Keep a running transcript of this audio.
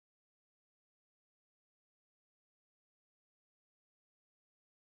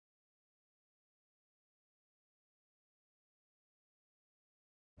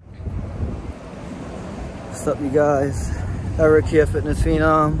What's up, you guys? Eric here, Fitness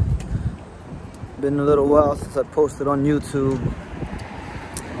Phenom. Been a little while since I posted on YouTube.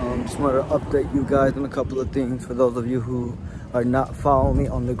 Just wanted to update you guys on a couple of things for those of you who are not following me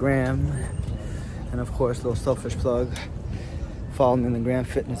on the gram. And of course, little selfish plug, follow me on the gram,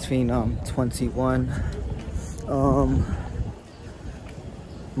 Fitness Phenom 21.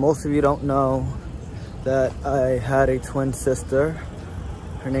 Most of you don't know that I had a twin sister.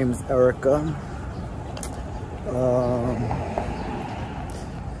 Her name is Erica.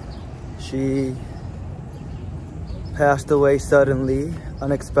 She passed away suddenly,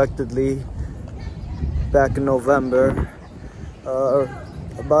 unexpectedly, back in November,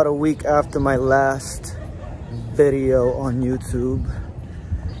 about a week after my last video on YouTube,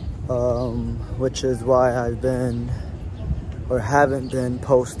 which is why I've been, or haven't been,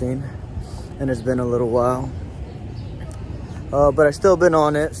 posting, and it's been a little while. But I still been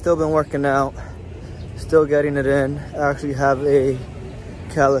on it, still been working out, still getting it in. I actually have a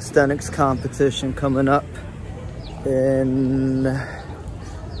calisthenics competition coming up in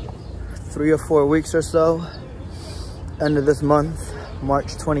 3 or 4 weeks or so. End of this month,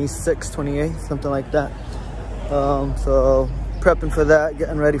 March 26th, 28th, something like that. So prepping for that,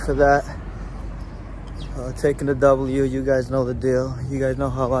 getting ready for that. Taking the W, you guys know the deal. You guys know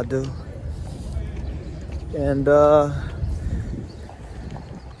how I do. And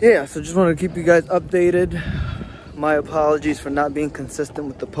yeah, so just want to keep you guys updated. My apologies for not being consistent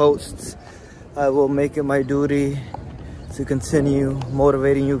with the posts. I will make it my duty to continue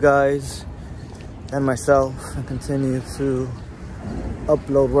motivating you guys and myself and continue to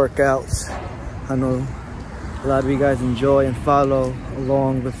upload workouts. I know a lot of you guys enjoy and follow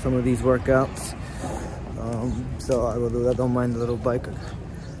along with some of these workouts. So I will do that. Don't mind the little bike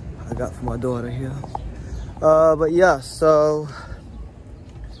I got for my daughter here. But yeah, so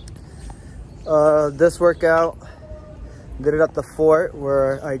this workout, did it at the fort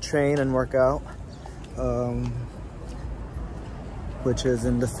where I train and work out, which is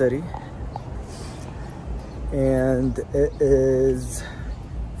in the city. And it is,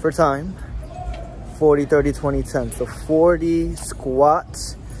 for time, 40, 30, 20, 10. So 40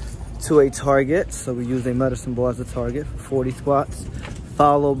 squats to a target. So we use a medicine ball as a target for 40 squats,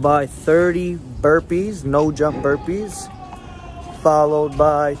 followed by 30 burpees, no jump burpees, followed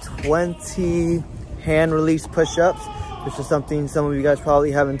by 20 hand release push-ups. This is something some of you guys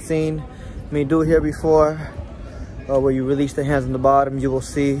probably haven't seen me do here before, where you release the hands on the bottom. You will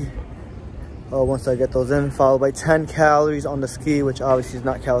see once I get those in, followed by 10 calories on the ski, which obviously is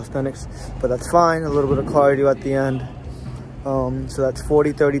not calisthenics, but that's fine. A little bit of cardio at the end. So that's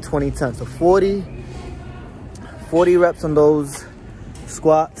 40, 30, 20, 10. So 40 reps on those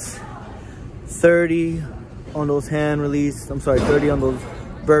squats, 30 on those hand release, 30 on those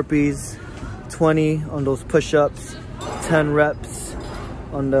burpees, 20 on those push-ups, 10 reps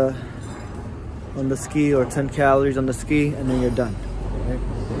on the ski, or 10 calories on the ski, and then you're done. Okay?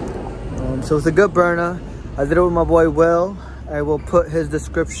 So it's a good burner. I did it with my boy Will. I will put his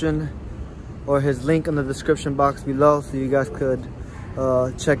description or his link in the description box below so you guys could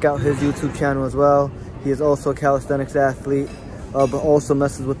check out his YouTube channel as well. He is also a calisthenics athlete, but also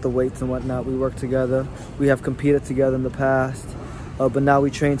messes with the weights and whatnot. We work together. We have competed together in the past, but now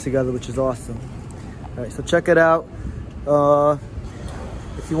we train together, which is awesome. All right, so check it out.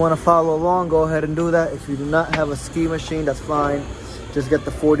 If you want to follow along, go ahead and do that. If you do not have a ski machine, that's fine. Just get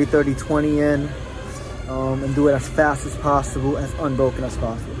the 40, 30, 20 in, and do it as fast as possible, as unbroken as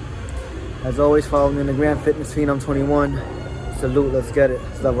possible. As always, follow me on the gram, Fitness Phenom 21. Salute, let's get it.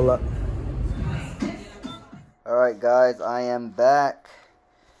 Let's level up. Alright guys, I am back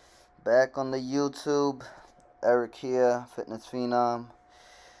on the YouTube. Eric here, Fitness Phenom.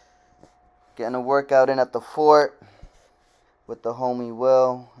 Getting a workout in at the fort with the homie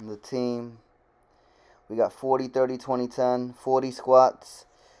Will and the team. We got 40, 30, 20, 10, 40 squats,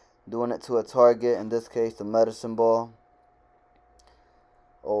 doing it to a target, in this case the medicine ball.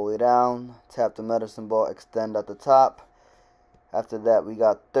 All the way down, tap the medicine ball, extend at the top. After that we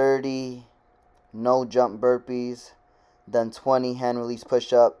got 30 no jump burpees, then 20 hand release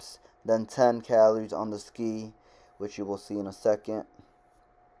push-ups, then 10 calories on the ski, which you will see in a second.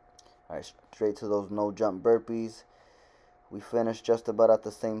 Alright, straight to those no jump burpees. We finished just about at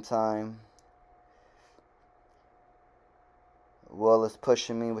the same time. Will is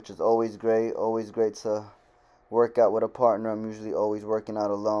pushing me, which is always great. Always great to work out with a partner. I'm usually always working out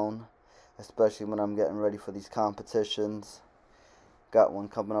alone, especially when I'm getting ready for these competitions. Got one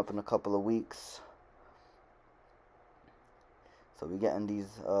coming up in a couple of weeks. So we're getting these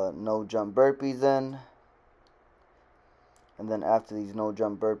no jump burpees in. And then after these no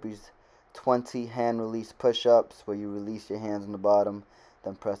jump burpees, 20 hand release push-ups where you release your hands on the bottom,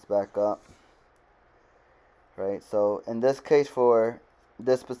 then press back up. Right, so in this case, for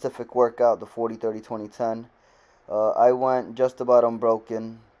this specific workout, the 40, 30, 20, 10, I went just about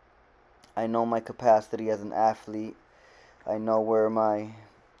unbroken. I know my capacity as an athlete. I know where my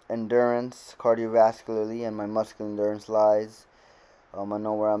endurance cardiovascularly and my muscular endurance lies. I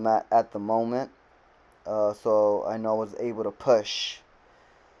know where I'm at the moment. So I know I was able to push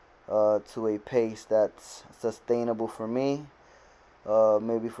to a pace that's sustainable for me.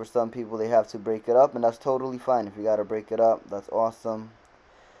 Maybe for some people they have to break it up, and that's totally fine. If you got to break it up, that's awesome.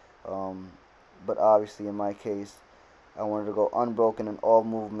 But obviously in my case, I wanted to go unbroken in all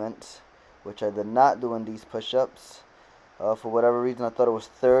movements, which I did not do in these push-ups. For whatever reason, I thought it was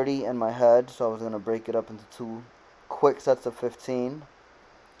 30 in my head, so I was going to break it up into 2 quick sets of 15.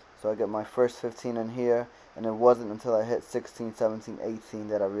 So I get my first 15 in here, and it wasn't until I hit 16, 17, 18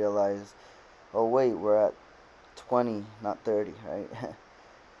 that I realized, oh wait, we're at 20, not 30, right?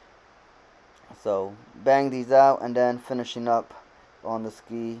 So bang these out, and then finishing up on the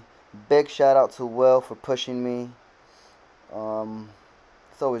ski. Big shout out to Will for pushing me.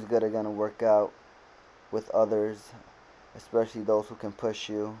 It's always good again to work out with others, especially those who can push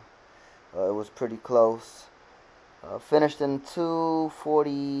you. It was pretty close. Finished in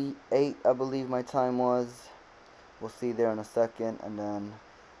 2:48, I believe my time was. We'll see there in a second, and then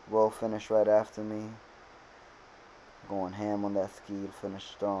Will finished right after me. Going ham on that ski to finish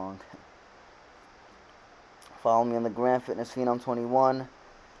strong. Follow me on the Grand Fitness Phenom 21.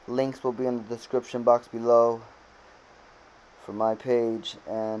 Links will be in the description box below for my page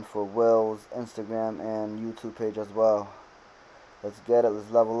and for Will's Instagram and YouTube page as well. Let's get it. Let's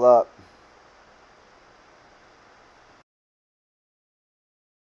level up.